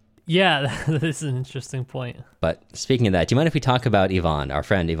consistent. Yeah, that is an interesting point. But speaking of that, do you mind if we talk about Ivan, our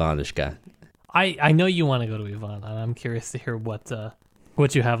friend Ivanushka? I know you want to go to Ivan, and I'm curious to hear what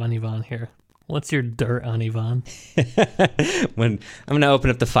you have on Ivan here. What's your dirt on Ivan? When I'm going to open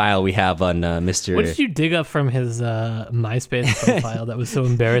up the file we have on Mr. What did you dig up from his MySpace profile that was so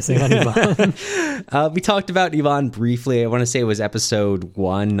embarrassing on Ivan? We talked about Ivan briefly. I want to say it was episode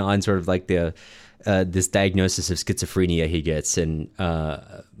 1 on sort of like the this diagnosis of schizophrenia he gets, and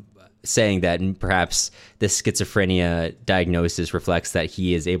saying that perhaps this schizophrenia diagnosis reflects that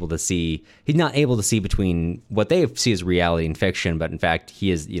he's not able to see between what they see as reality and fiction, but in fact he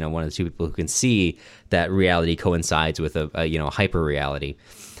is one of the 2 people who can see that reality coincides with a hyper reality.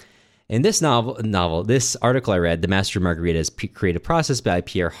 In this novel, this article I read, The Master and Margarita's Creative Process by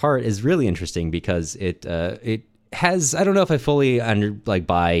Pierre Hart, is really interesting because it has, I don't know if I fully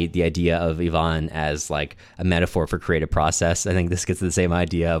buy the idea of Ivan as like a metaphor for creative process. I think this gets to the same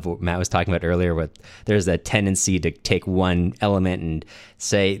idea of what Matt was talking about earlier, with there's a tendency to take one element and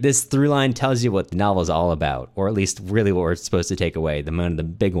say this through line tells you what the novel is all about, or at least really what we're supposed to take away, one of the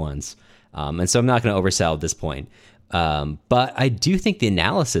big ones. And so I'm not going to oversell at this point. But I do think the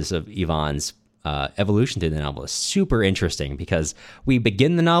analysis of Ivan's evolution through the novel is super interesting, because we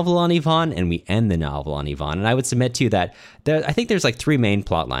begin the novel on Ivan and we end the novel on Ivan. And I would submit to you that I think there's like 3 main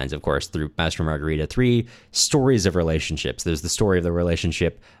plot lines, of course, through Master and Margarita, 3 stories of relationships. There's the story of the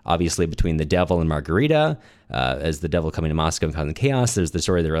relationship, obviously, between the devil and Margarita, as the devil coming to Moscow and causing chaos. There's the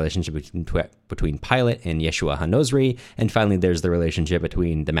story of the relationship between Pilate and Yeshua HaNosri. And finally, there's the relationship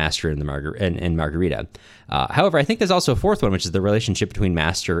between the Master and and Margarita. However, I think there's also a 4th one, which is the relationship between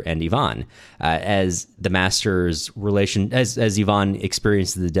Master and Ivan. As the Master's relation, as Ivan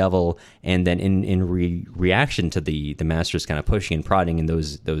experiences the devil, and then in reaction to the Master's kind of pushing and prodding in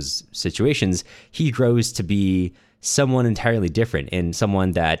those situations, he grows to be someone entirely different, and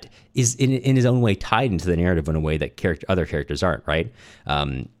someone that is in his own way tied into the narrative in a way that other characters aren't, right?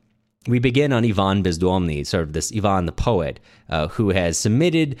 We begin on Ivan Bezdomny, sort of this Ivan the poet, who has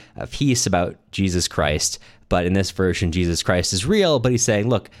submitted a piece about Jesus Christ, but in this version, Jesus Christ is real, but he's saying,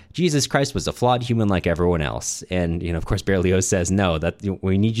 look, Jesus Christ was a flawed human like everyone else. And, of course, Berlioz says, no, that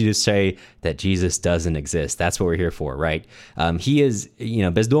we need you to say that Jesus doesn't exist. That's what we're here for, right? He is,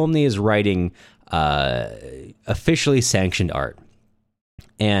 Bezdomny is writing officially sanctioned art.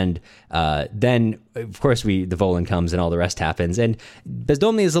 And then, of course, the Volin comes and all the rest happens. And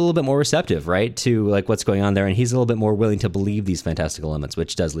Bezdomny is a little bit more receptive, right, to like what's going on there. And he's a little bit more willing to believe these fantastical elements,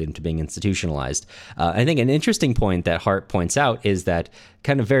 which does lead him to being institutionalized. I think an interesting point that Hart points out is that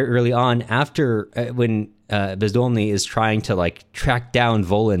kind of very early on, after when Bezdomny is trying to like track down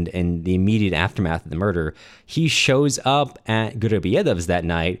Voland in the immediate aftermath of the murder, he shows up at Gurubiedov's that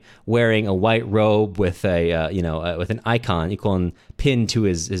night wearing a white robe with with an icon pinned to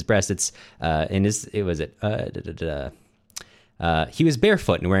his breast. It's he was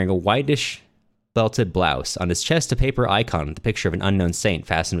barefoot and wearing a whitish belted blouse. On his chest, a paper icon with the picture of an unknown saint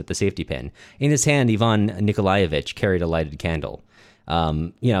fastened with the safety pin. In his hand, Ivan Nikolaevich carried a lighted candle.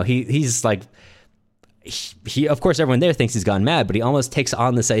 He's like, he, of course, everyone there thinks he's gone mad, but he almost takes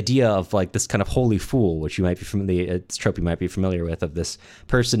on this idea of like this kind of holy fool, which you might be familiar, it's a trope you might be familiar with, of this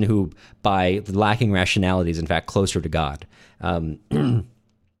person who, by lacking rationality, is in fact closer to God. And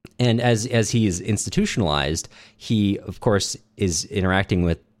as he is institutionalized, he, of course, is interacting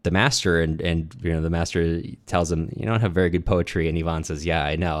with the master, and the master tells him, "You don't have very good poetry," and Ivan says, "Yeah,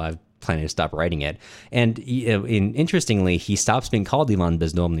 I know. I've planning to stop writing it." And interestingly, he stops being called Ivan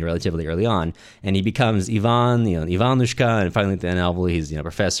Bezdomny relatively early on, and he becomes Ivan, Ivanushka, and finally at the end of the novel, he's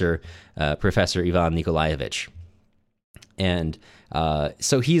Professor Ivan Nikolaevich. And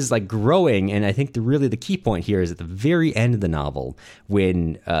so he's like growing, and I think the key point here is at the very end of the novel,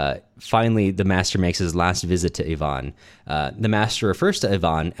 when finally the master makes his last visit to Ivan. The master refers to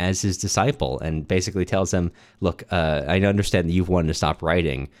Ivan as his disciple and basically tells him, "Look, I understand that you've wanted to stop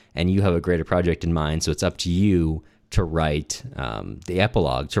writing, and you have a greater project in mind, so it's up to you to write the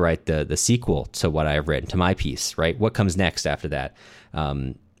epilogue, to write the sequel to what I have written, to my piece, right? What comes next after that?"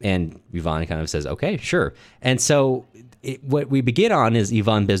 And Ivan kind of says, "Okay, sure." And so what we begin on is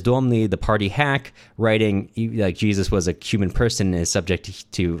Ivan Bezdomny, the party hack, writing like Jesus was a human person and is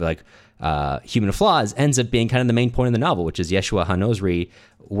subject to like human flaws, ends up being kind of the main point of the novel, which is Yeshua HaNozri,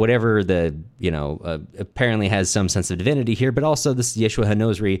 whatever the, apparently has some sense of divinity here, but also this Yeshua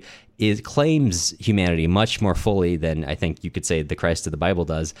HaNozri claims humanity much more fully than I think you could say the Christ of the Bible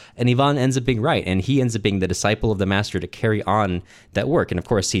does. And Ivan ends up being right, and he ends up being the disciple of the master to carry on that work. And of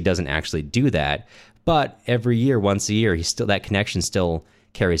course, he doesn't actually do that. But every year, once a year, that connection still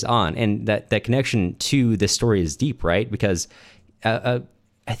carries on, and that connection to this story is deep, right? Because I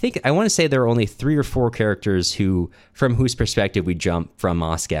want to say there are only 3 or 4 characters from whose perspective we jump from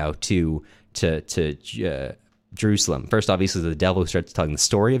Moscow to Jerusalem. First, obviously, the devil who starts telling the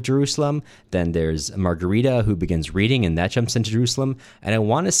story of Jerusalem. Then there's Margarita, who begins reading, and that jumps into Jerusalem. And I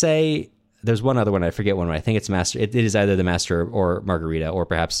want to say there's one other one, I forget one. I think it's Master. It is either the Master or Margarita, or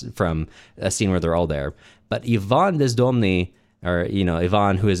perhaps from a scene where they're all there. But Ivan Bezdomny, or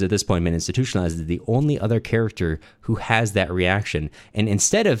Ivan, who has at this point been institutionalized, is the only other character who has that reaction. And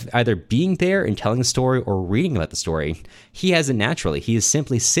instead of either being there and telling the story or reading about the story, he has it naturally. He is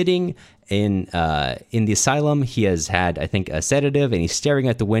simply sitting in the asylum. He has had, I think, a sedative, and he's staring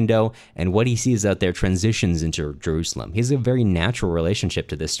out the window, and what he sees out there transitions into Jerusalem. He has a very natural relationship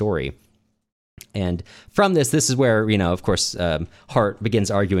to this story. And from this is where, of course, Hart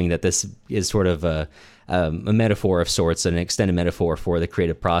begins arguing that this is sort of a metaphor of sorts, an extended metaphor for the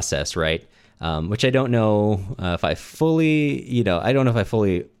creative process, right? Which I don't know if I fully,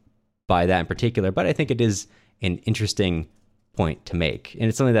 buy that in particular, but I think it is an interesting point to make, and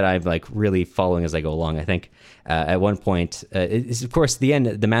it's something that I'm like really following as I go along. I think at one point, it's, of course, the end.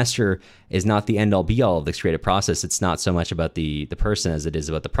 The master is not the end all be all of this creative process. It's not so much about the person as it is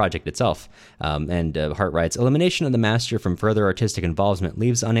about the project itself. And Hart writes, elimination of the master from further artistic involvement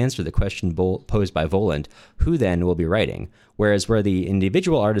leaves unanswered the question posed by Voland: who then will be writing? Whereas where the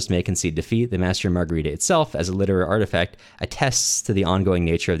individual artist may concede defeat, the Master and Margarita itself, as a literary artifact, attests to the ongoing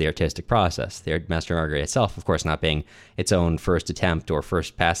nature of the artistic process. The Master and Margarita itself, of course, not being its own first attempt or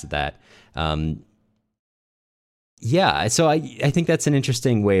first pass at that. So I think that's an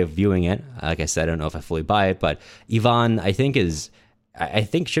interesting way of viewing it. Like I said, I don't know if I fully buy it, but Ivan, I think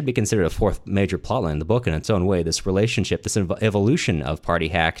should be considered a 4th major plotline in the book in its own way. This relationship, this evolution of party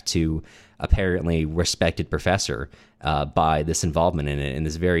hack to apparently respected professor by this involvement in it, and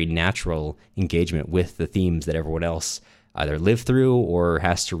this very natural engagement with the themes that everyone else either lived through or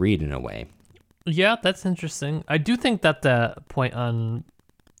has to read in a way. Yeah, that's interesting. I do think that the point on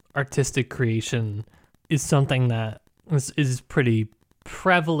artistic creation is something that is pretty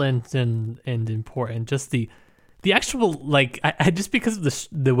prevalent and important. Just the actual, like, I just because of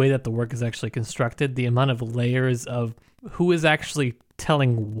the way that the work is actually constructed, the amount of layers of who is actually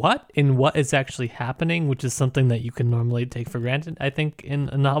telling what and what is actually happening, which is something that you can normally take for granted, I think, in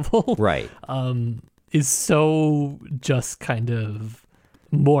a novel. Right. Is so just kind of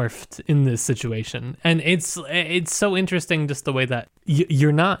morphed in this situation. And it's so interesting just the way that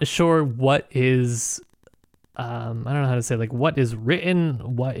you're not sure what is, I don't know how to say, like, what is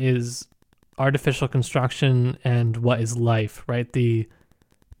written, what is artificial construction, and what is life, right? The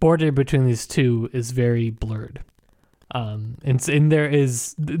border between these two is very blurred. And there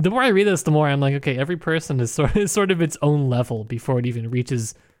is, the more I read this, the more I'm like, okay, every person is sort of its own level before it even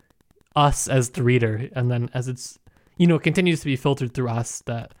reaches us as the reader. And then as it's, continues to be filtered through us,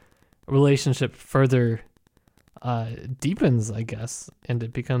 that relationship further deepens, I guess, and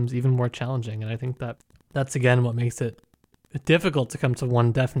it becomes even more challenging. And I think that's again what makes it difficult to come to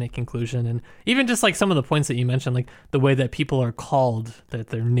one definite conclusion. And even just like some of the points that you mentioned, like the way that people are called, that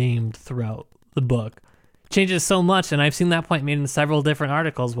they're named throughout the book, changes so much, and I've seen that point made in several different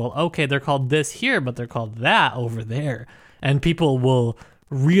articles. Well, okay, they're called this here, but they're called that over there, and people will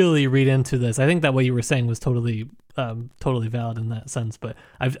really read into this. I think that what you were saying was totally valid in that sense, but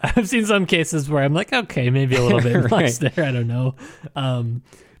I've seen some cases where I'm like, okay, maybe a little bit Right. much there, I don't know.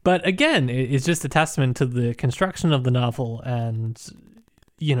 But again, it's just a testament to the construction of the novel and,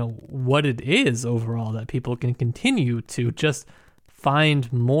 you know, what it is overall, that people can continue to just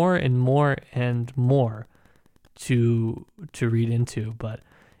find more and more and more to read into. But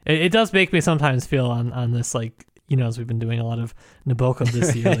it does make me sometimes feel on this, like, you know, as we've been doing a lot of Nabokov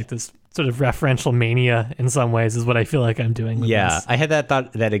this year, like this sort of referential mania in some ways is what I feel like I'm doing with this. I had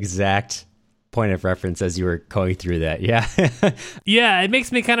that exact point of reference as you were going through that. Yeah. Yeah, it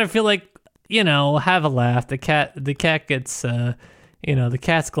makes me kind of feel like, you know, have a laugh. The cat gets, you know, the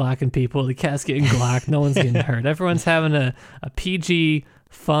cat's glocking people. The cat's getting glocked. No one's getting hurt. Everyone's having a PG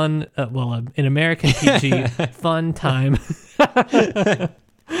fun, an American PG fun time. A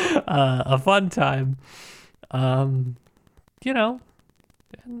fun time. You know,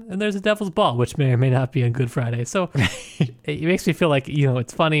 and there's a Devil's Ball, which may or may not be on Good Friday. So it makes me feel like, you know,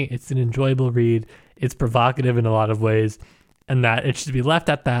 it's funny, it's an enjoyable read, it's provocative in a lot of ways, and that it should be left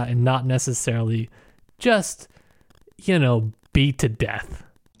at that and not necessarily just, you know, beat to death.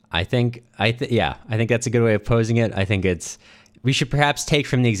 I think that's a good way of posing it. I think we should perhaps take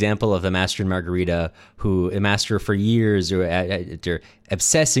from the example of the Master and Margarita, who a master for years or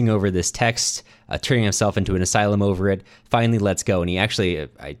obsessing over this text, turning himself into an asylum over it, finally lets go. And he actually,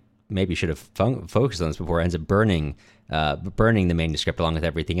 I maybe should have focused on this before, ends up burning the manuscript along with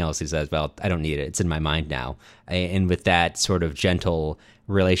everything else. He says, well, I don't need it. It's in my mind now. And with that sort of gentle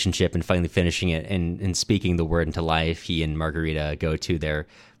relationship and finally finishing it and speaking the word into life, he and Margarita go to their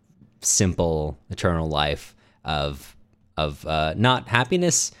simple, eternal life of not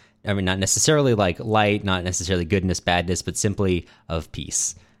happiness. I mean, not necessarily like light, not necessarily goodness, badness, but simply of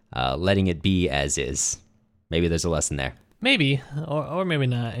peace, letting it be as is. Maybe there's a lesson there. Maybe, or maybe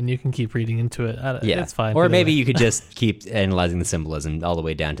not, and you can keep reading into it. Yeah, that's fine. Or maybe you could just keep analyzing the symbolism all the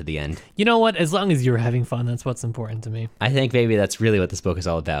way down to the end. You know what? As long as you're having fun, that's what's important to me. I think maybe that's really what this book is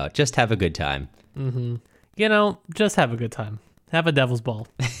all about. Just have a good time. Mm-hmm. You know, just have a good time. Have a Devil's Ball.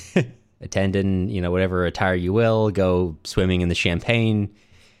 Attend in, you know, whatever attire you will. Go swimming in the champagne.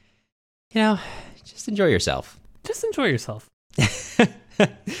 You know, just enjoy yourself. Just enjoy yourself.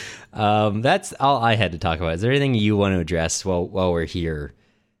 That's all I had to talk about. Is there anything you want to address while we're here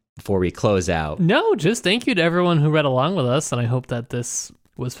before we close out? No, just thank you to everyone who read along with us, and I hope that this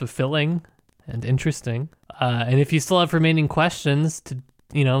was fulfilling and interesting. And if you still have remaining questions, to,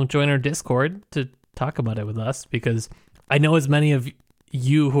 you know, join our Discord to talk about it with us, because I know as many of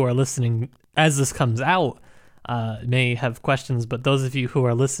you who are listening as this comes out may have questions, but those of you who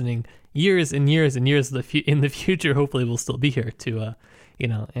are listening years and years and years in the future hopefully will still be here to you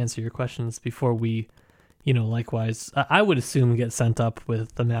know, answer your questions before we, you know, likewise I would assume get sent up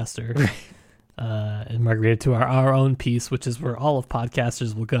with the Master and Margarita to our own piece, which is where all of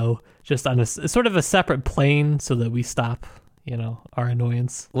podcasters will go, just on a sort of a separate plane, so that we stop, you know, our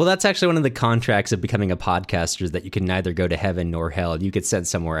annoyance. Well, that's actually one of the contracts of becoming a podcaster, is that you can neither go to heaven nor hell. You get sent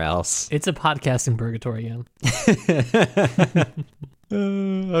somewhere else. It's a podcasting purgatory, yeah.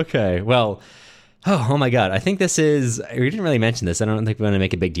 Okay, well, oh my God. I think this is, we didn't really mention this. I don't think we want to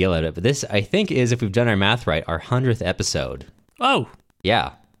make a big deal out of it, but this, I think, is, if we've done our math right, our 100th episode. Oh.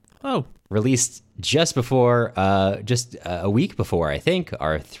 Yeah. Oh. Released just before, just a week before, I think,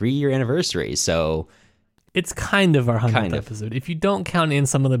 our 3-year anniversary. So it's kind of our 100th episode. If you don't count in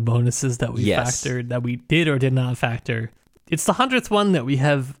some of the bonuses that we factored, that we did or did not factor, it's the 100th one that we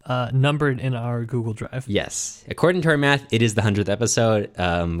have numbered in our Google Drive. Yes. According to our math, it is the 100th episode.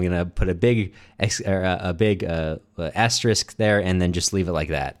 I'm going to put a big asterisk there and then just leave it like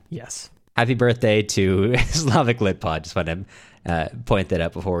that. Yes. Happy birthday to Slavic Lit Pod. Just want to point that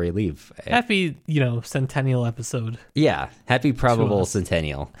out before we leave. Happy, you know, centennial episode. Yeah. Happy probable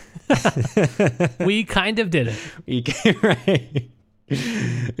centennial. We kind of did it. Right.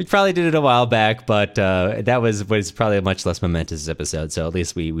 We probably did it a while back, but that was probably a much less momentous episode. So at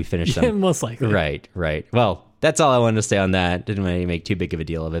least we finished them. Most likely. Right. Well, that's all I wanted to say on that. Didn't want to make too big of a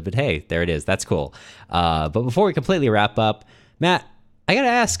deal of it, but hey, there it is. That's cool. But before we completely wrap up, Matt, I got to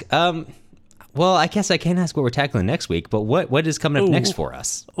ask, well, I guess I can't ask what we're tackling next week, but what is coming up next for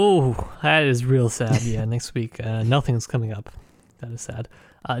us? Oh, that is real sad. Yeah, next week, nothing's coming up. That is sad.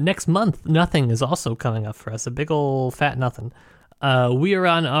 Next month, nothing is also coming up for us. A big old fat nothing. We are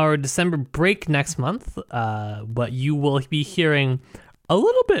on our December break next month, but you will be hearing a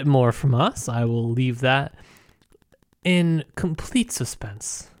little bit more from us. I will leave that in complete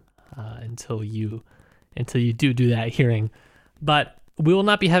suspense until you until you do that hearing. But we will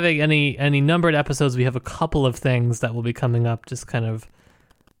not be having any numbered episodes. We have a couple of things that will be coming up, just kind of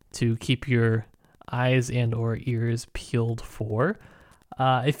to keep your eyes and or ears peeled for.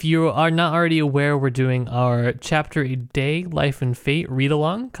 If you are not already aware, we're doing our Chapter a Day Life and Fate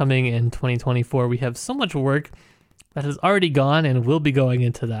read-along coming in 2024. We have so much work that has already gone and will be going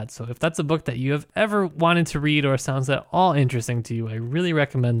into that. So if that's a book that you have ever wanted to read or sounds at all interesting to you, I really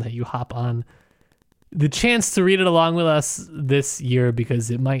recommend that you hop on the chance to read it along with us this year, because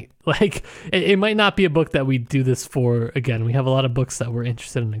it might not be a book that we do this for again. We have a lot of books that we're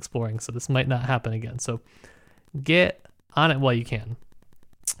interested in exploring, so this might not happen again. So get on it while you can.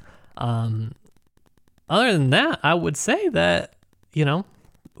 Other than that, I would say that,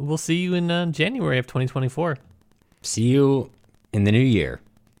 we'll see you in January of 2024. See you in the new year.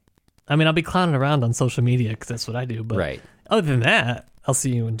 I mean, I'll be clowning around on social media because that's what I do. But right. Other than that, I'll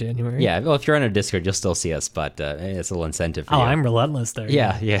see you in January. Yeah, well, if you're on our Discord, you'll still see us, but it's a little incentive for you. I'm relentless there.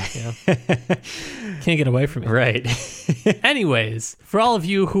 Yeah. Can't get away from it. Right. Anyways, for all of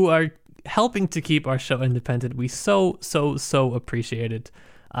you who are helping to keep our show independent, we so appreciate it.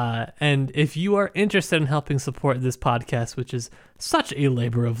 And if you are interested in helping support this podcast, which is such a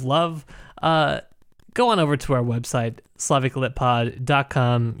labor of love, go on over to our website,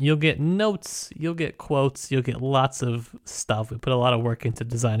 slaviclitpod.com. You'll get notes, you'll get quotes, you'll get lots of stuff. We put a lot of work into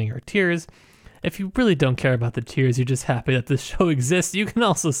designing our tiers. If you really don't care about the tiers, you're just happy that this show exists, you can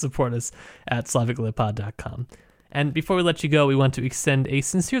also support us at slaviclitpod.com. And before we let you go, we want to extend a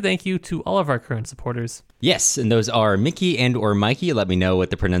sincere thank you to all of our current supporters. Yes, and those are Mickey and or Mikey. Let me know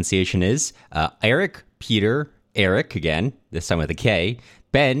what the pronunciation is. Eric, Peter, Eric again, this time with a K,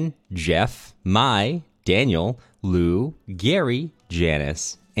 Ben, Jeff, Mai, Daniel, Lou, Gary,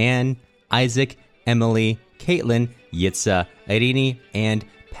 Janice, Anne, Isaac, Emily, Caitlin, Yitza, Irini, and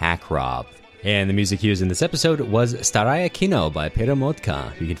Pack Rob. And the music used in this episode was Staraya Kino by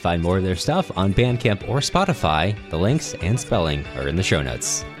Peremotka. You can find more of their stuff on Bandcamp or Spotify. The links and spelling are in the show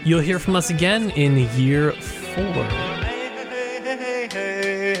notes. You'll hear from us again in year 4.